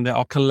talking, they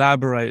are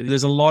collaborating.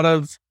 There's a lot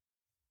of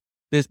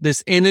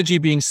this energy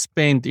being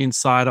spent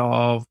inside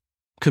of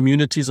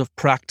communities of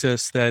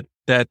practice that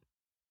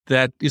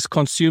is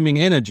consuming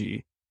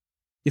energy.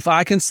 If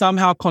I can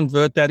somehow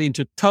convert that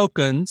into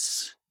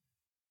tokens,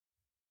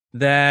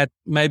 that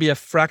maybe a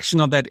fraction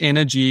of that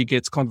energy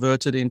gets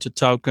converted into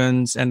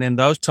tokens, and then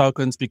those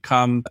tokens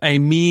become a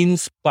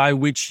means by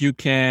which you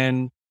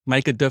can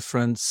make a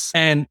difference.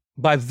 And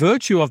by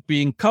virtue of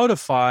being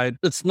codified,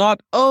 it's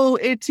not,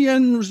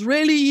 Etienne's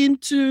really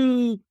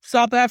into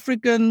South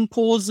African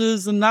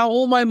causes, and now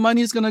all my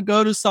money is going to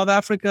go to South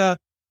Africa,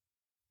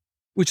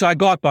 which I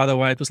got, by the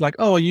way. It was like,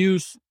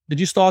 did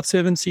you start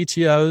 7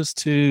 CTOs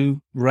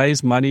to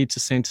raise money to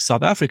send to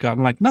South Africa?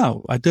 I'm like,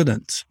 no, I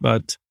didn't.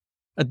 But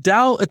a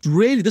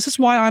DAO, this is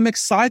why I'm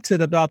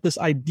excited about this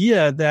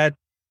idea that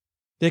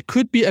there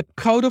could be a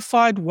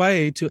codified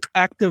way to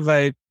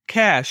activate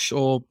cash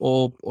or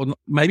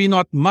maybe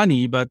not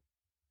money, but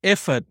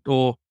effort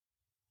or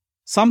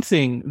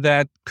something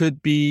that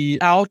could be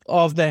out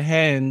of the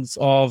hands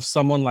of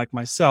someone like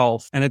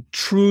myself, and it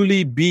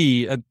truly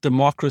be a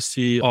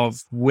democracy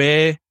of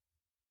where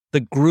the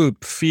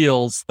group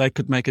feels they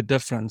could make a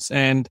difference.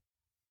 And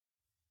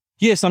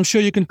yes, I'm sure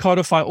you can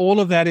codify all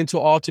of that into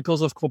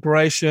articles of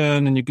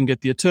corporation, and you can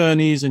get the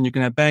attorneys, and you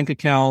can have bank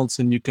accounts,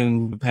 and you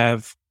can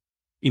have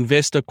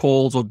investor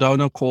calls or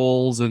donor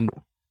calls.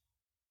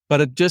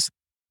 But it just,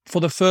 for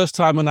the first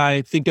time when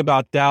I think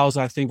about DAOs,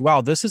 I think,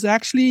 wow, this is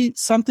actually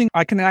something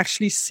I can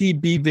actually see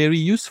be very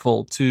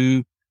useful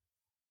to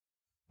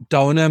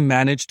donor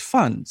managed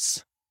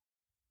funds.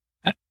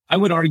 I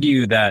would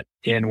argue that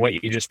in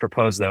what you just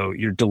proposed, though,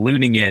 you're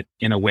diluting it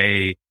in a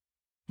way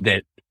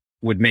that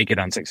would make it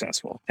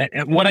unsuccessful.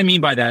 And what I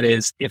mean by that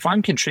is, if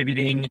I'm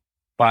contributing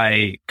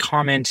by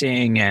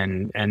commenting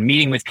and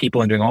meeting with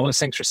people and doing all those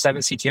things for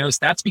 7 CTOs,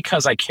 that's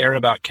because I care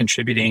about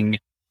contributing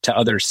to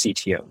other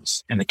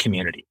CTOs in the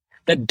community.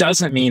 That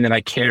doesn't mean that I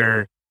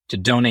care to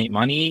donate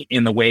money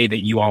in the way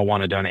that you all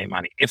want to donate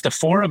money. If the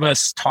four of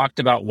us talked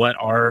about what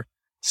our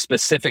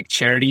specific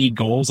charity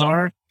goals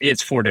are,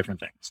 it's four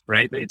different things,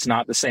 right? It's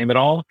not the same at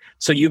all.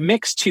 So you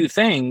mix two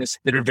things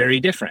that are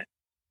very different.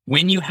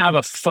 When you have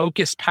a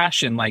focused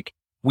passion, like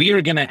we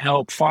are going to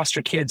help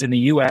foster kids in the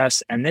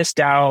US and this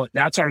DAO,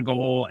 that's our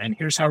goal. And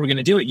here's how we're going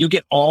to do it. You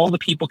get all the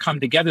people come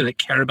together that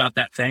care about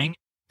that thing.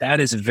 That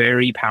is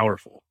very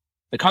powerful.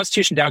 The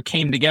Constitution DAO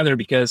came together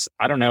because,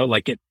 I don't know,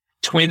 like it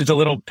twins a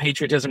little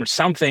patriotism or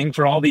something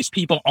for all these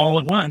people all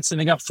at once.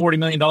 And they got $40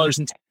 million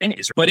in 10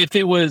 days. But if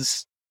it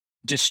was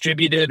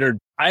distributed, or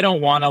I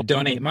don't want to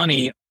donate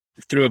money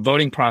through a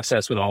voting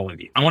process with all of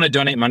you, I want to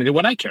donate money to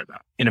what I care about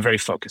in a very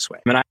focused way.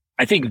 And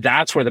I think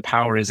that's where the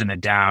power is in a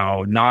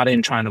DAO, not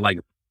in trying to like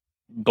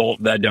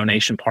bolt the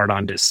donation part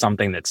onto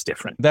something that's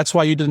different. That's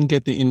why you didn't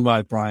get the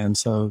invite, Brian.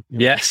 So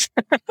yes,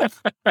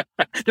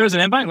 there was an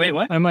invite. Wait,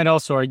 what? I might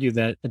also argue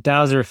that the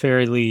DAOs are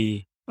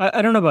fairly,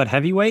 I don't know about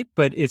heavyweight,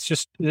 but it's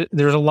just,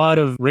 there's a lot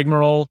of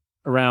rigmarole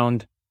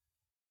around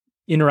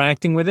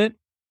interacting with it.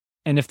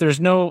 And if there's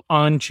no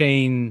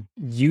on-chain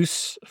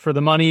use for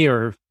the money,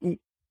 or if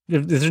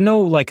there's no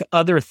like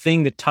other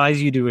thing that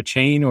ties you to a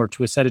chain or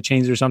to a set of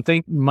chains or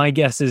something, my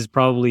guess is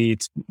probably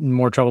it's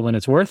more trouble than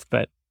it's worth,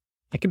 but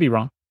I could be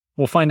wrong.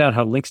 We'll find out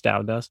how Links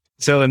DAO does.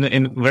 So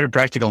in very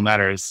practical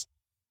matters,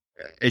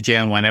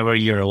 again, whenever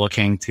you're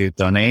looking to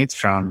donate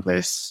from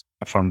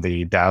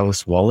the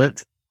DAO's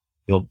wallet,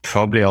 you'll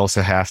probably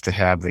also have to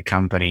have the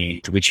company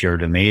to which you're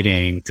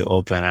donating to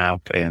open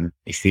up an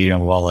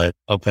Ethereum wallet,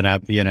 open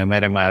up,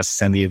 MetaMask,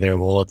 send you their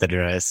wallet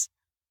address,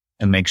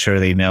 and make sure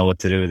they know what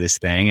to do with this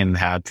thing and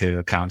how to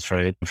account for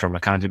it from a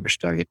accounting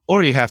perspective.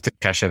 Or you have to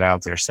cash it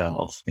out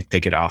yourself and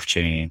take it off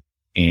chain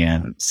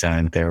and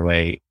send it their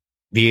way.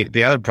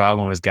 The other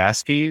problem with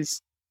gas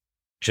fees,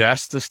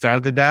 just to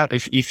start the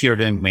DAO, if you're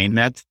doing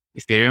mainnet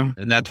Ethereum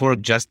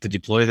network, just to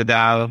deploy the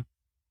DAO,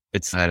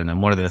 it's, I don't know,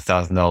 more than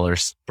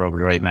 $1,000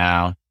 probably right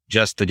now,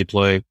 just to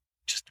deploy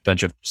just a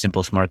bunch of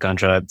simple smart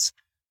contracts.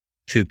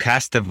 To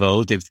cast a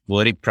vote, if the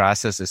voting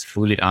process is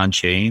fully on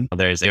chain,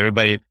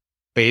 everybody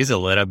pays a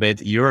little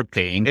bit, you're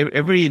paying.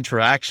 Every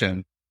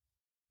interaction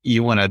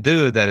you want to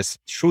do that is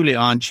truly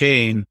on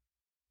chain,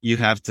 you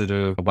have to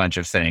do a bunch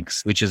of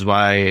things, which is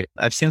why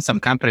I've seen some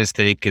companies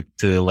take it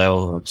to a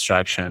level of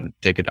abstraction,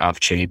 take it off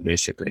chain,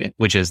 basically,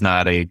 which is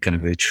not a kind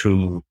of a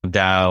true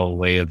DAO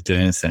way of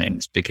doing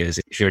things. Because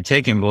if you're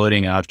taking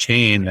voting off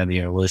chain, then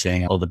you're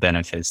losing all the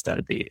benefits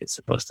that it's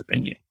supposed to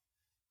bring you.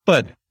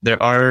 But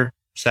there are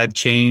side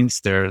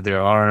chains,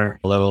 there are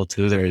level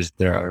 2,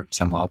 there are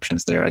some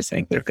options there. I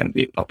think they're going to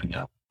be popping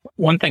up.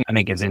 One thing I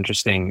think is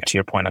interesting to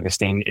your point,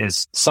 Augustine,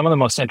 is some of the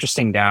most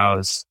interesting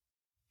DAOs,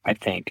 I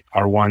think,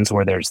 are ones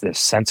where there's this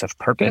sense of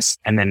purpose,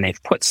 and then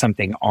they've put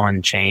something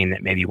on chain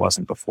that maybe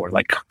wasn't before.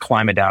 Like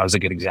Climate DAO is a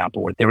good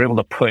example where they were able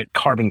to put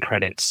carbon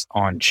credits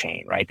on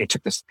chain, right? They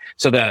took this.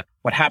 So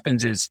what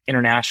happens is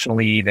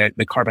internationally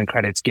the carbon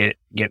credits get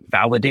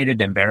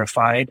validated and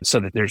verified so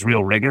that there's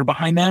real rigor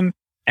behind them.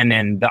 And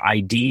then the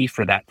ID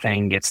for that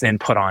thing gets then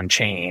put on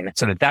chain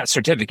so that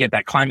certificate,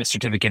 that climate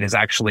certificate, is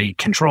actually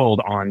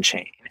controlled on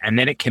chain. And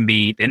then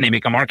then they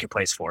make a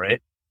marketplace for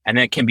it. And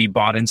then it can be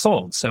bought and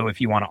sold. So if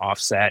you want to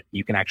offset,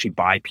 you can actually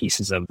buy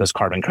pieces of those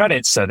carbon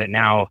credits so that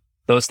now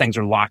those things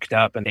are locked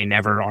up and they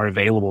never are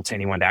available to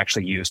anyone to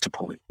actually use to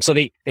pollute. So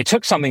they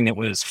took something that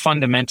was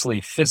fundamentally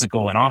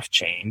physical and off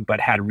chain, but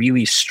had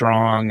really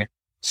strong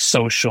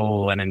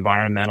social and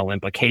environmental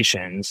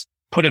implications,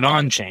 put it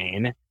on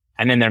chain,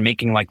 and then they're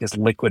making like this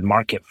liquid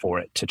market for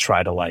it to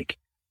try to like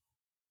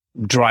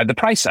drive the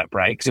price up,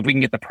 right? Because if we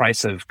can get the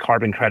price of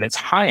carbon credits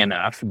high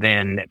enough,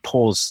 then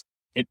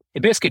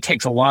it basically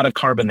takes a lot of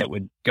carbon that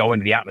would go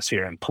into the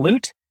atmosphere and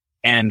pollute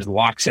and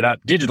locks it up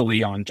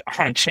digitally on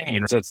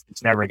chain. So it's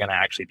never going to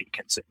actually be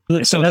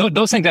consumed. So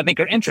those things I think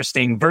are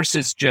interesting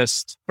versus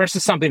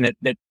something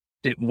that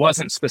it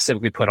wasn't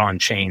specifically put on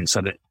chain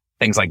so that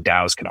things like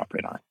DAOs could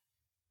operate on it.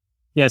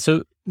 Yeah.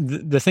 So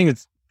the thing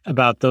that's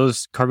about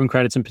those carbon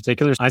credits in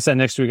particular, I sat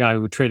next to a guy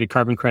who traded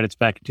carbon credits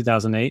back in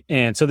 2008.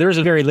 And so there's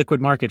a very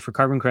liquid market for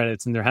carbon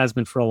credits, and there has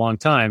been for a long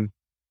time.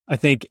 I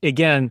think,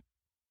 again,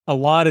 a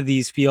lot of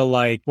these feel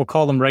like, we'll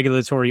call them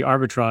regulatory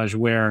arbitrage,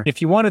 where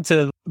if you wanted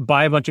to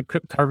buy a bunch of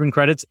carbon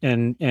credits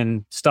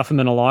and stuff them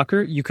in a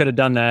locker, you could have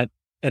done that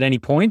at any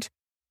point.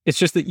 It's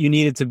just that you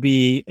needed to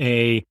be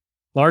a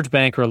large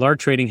bank or a large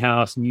trading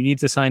house, and you need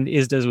to sign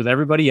ISDAs with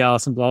everybody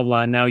else and blah,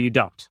 blah, and now you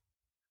don't.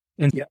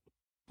 And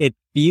it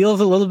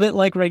feels a little bit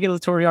like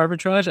regulatory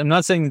arbitrage. I'm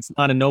not saying it's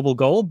not a noble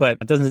goal, but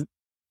it doesn't,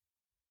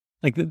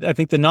 I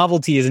think the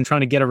novelty is in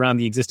trying to get around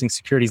the existing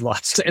securities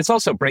laws. It's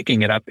also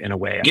breaking it up in a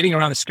way. Getting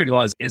around the security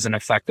laws is an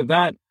effect of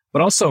that,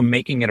 but also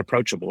making it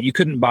approachable. You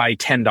couldn't buy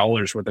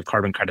 $10 worth of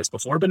carbon credits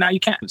before, but now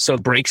you can. So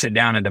it breaks it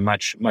down into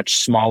much, much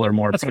smaller,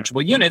 more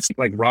approachable units.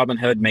 Like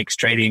Robinhood makes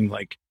trading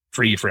like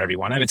free for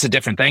everyone. And it's a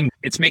different thing.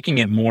 It's making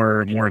it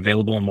more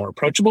available and more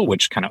approachable,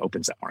 which kind of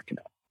opens that market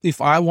up. If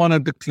I want to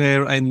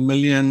declare $1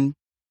 million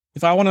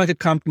If I want to make a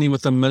company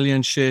with 1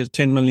 million shares,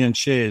 10 million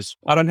shares,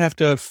 I don't have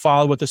to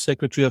file with the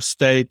Secretary of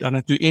State. I don't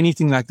have to do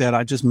anything like that.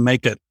 I just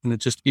make it and it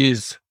just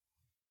is.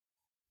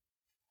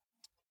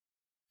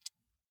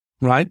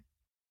 Right?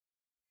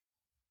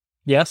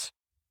 Yes.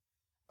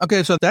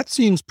 Okay, so that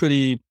seems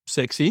pretty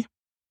sexy.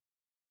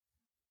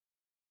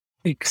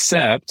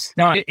 Except,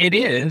 no, it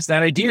is.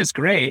 That idea is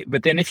great.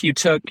 But then if you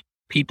took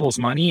people's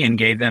money and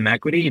gave them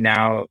equity,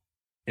 now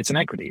it's an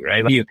equity,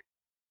 right? Like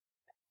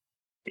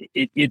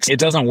it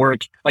doesn't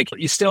work. Like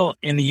you still,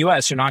 in the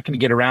US, you're not going to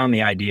get around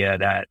the idea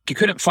that you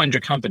couldn't fund your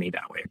company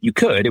that way. You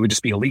could, it would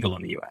just be illegal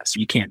in the US.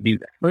 You can't do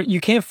that. Or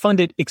you can't fund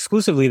it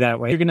exclusively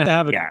that way. You're going to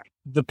have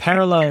the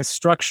parallel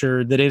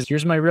structure that is,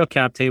 here's my real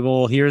cap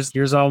table.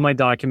 Here's all my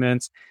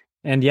documents.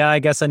 And I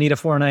guess I need a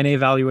 409A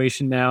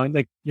valuation now.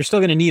 Like you're still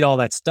going to need all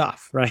that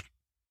stuff, right?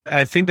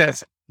 I think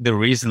that's the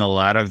reason a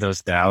lot of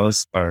those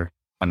DAOs are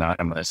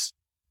anonymous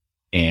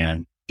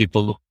and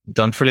people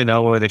don't really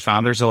know where the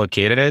founders are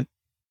located.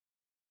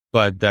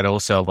 But that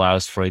also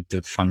allows for it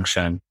to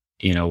function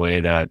in a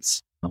way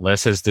that's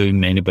unless it's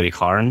doing anybody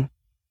harm,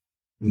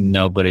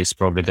 nobody's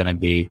probably going to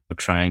be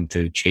trying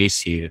to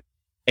chase you.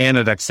 And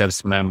it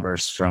accepts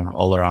members from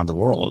all around the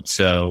world.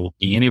 So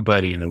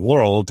anybody in the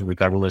world,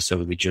 regardless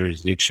of the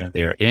jurisdiction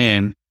they're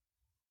in,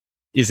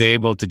 is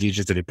able to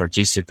digitally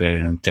participate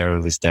in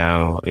Terrorist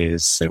DAO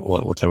is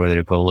whatever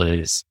the goal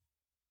is,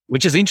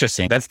 which is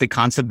interesting. That's the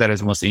concept that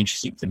is most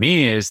interesting to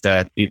me is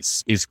that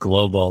it's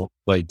global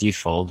by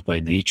default,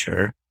 by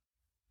nature,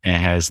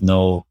 and has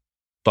no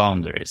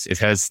boundaries. It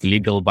has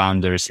legal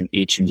boundaries in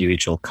each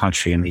individual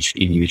country, and each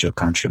individual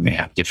country may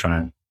have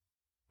different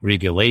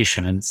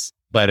regulations,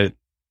 but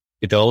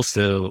it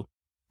also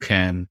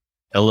can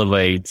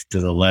elevate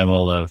to the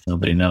level of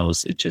nobody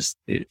knows. It just,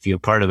 if you're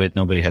part of it,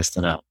 nobody has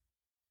to know.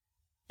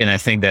 And I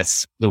think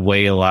that's the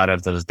way a lot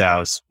of those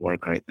DAOs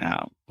work right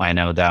now. I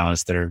know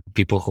DAOs, there are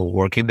people who are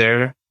working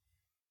there.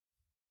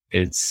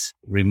 It's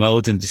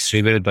remote and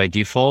distributed by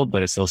default,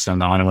 but it's also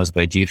anonymous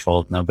by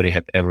default. Nobody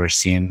had ever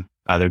seen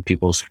other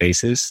people's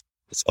faces.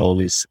 It's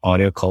always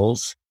audio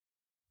calls.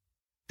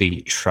 They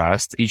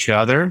trust each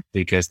other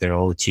because they're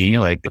all a team,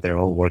 like they're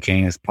all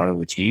working as part of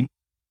a team.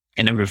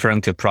 And I'm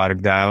referring to a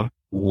product DAO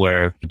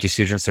where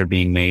decisions are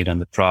being made on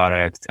the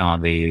product,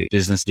 on the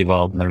business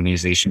development,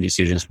 organization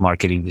decisions,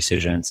 marketing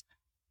decisions.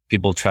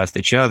 People trust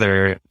each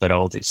other, but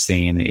all they're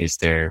saying is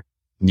their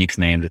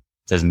nickname that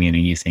doesn't mean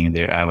anything,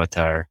 their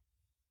avatar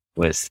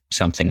with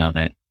something on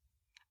it.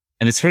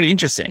 And it's really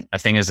interesting, I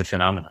think, as a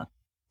phenomenon.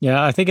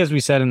 Yeah, I think as we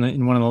said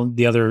in one of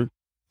the other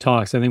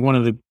talks, I think one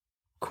of the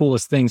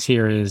coolest things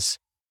here is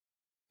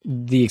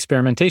the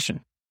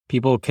experimentation.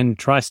 People can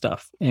try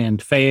stuff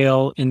and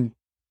fail. And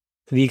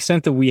to the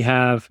extent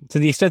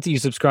that you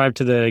subscribe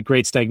to the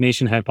great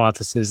stagnation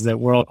hypothesis that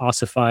we're all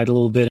ossified a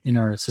little bit in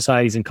our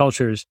societies and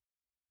cultures,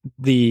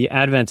 the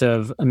advent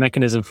of a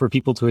mechanism for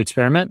people to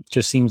experiment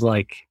just seems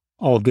like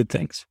all good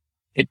things.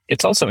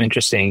 It's also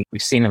interesting.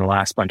 We've seen in the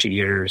last bunch of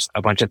years,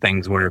 a bunch of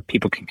things where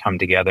people can come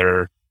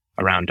together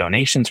around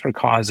donations for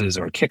causes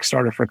or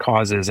Kickstarter for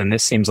causes. And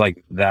this seems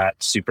like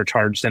that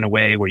supercharged in a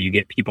way where you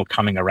get people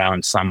coming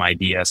around some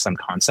idea, some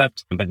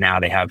concept, but now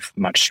they have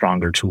much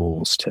stronger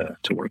tools to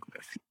work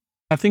with.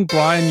 I think,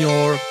 Brian,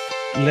 you're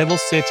level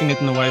setting it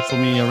in a way for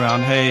me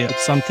around, hey,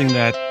 it's something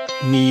that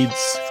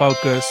needs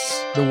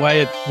focus. The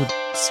way it would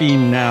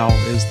seem now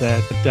is that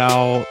a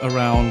DAO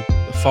around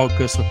a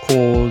focus, a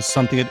cause,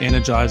 something that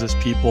energizes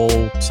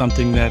people,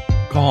 something that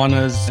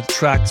garners,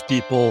 attracts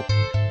people,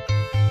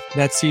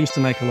 that seems to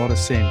make a lot of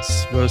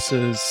sense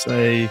versus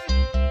a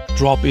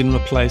drop-in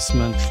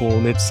replacement for,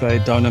 let's say,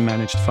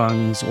 donor-managed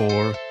funds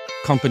or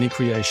company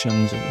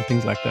creations and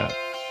things like that.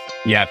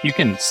 Yeah, if you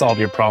can solve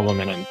your problem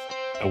in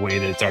a way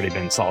that it's already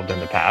been solved in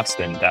the past,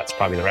 then that's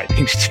probably the right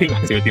thing to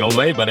do it the old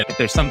way. But if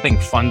there's something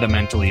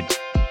fundamentally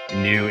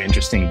new,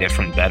 interesting,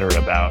 different, better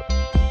about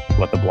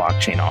what the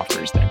blockchain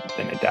offers, then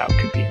a DAO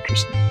could be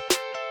interesting.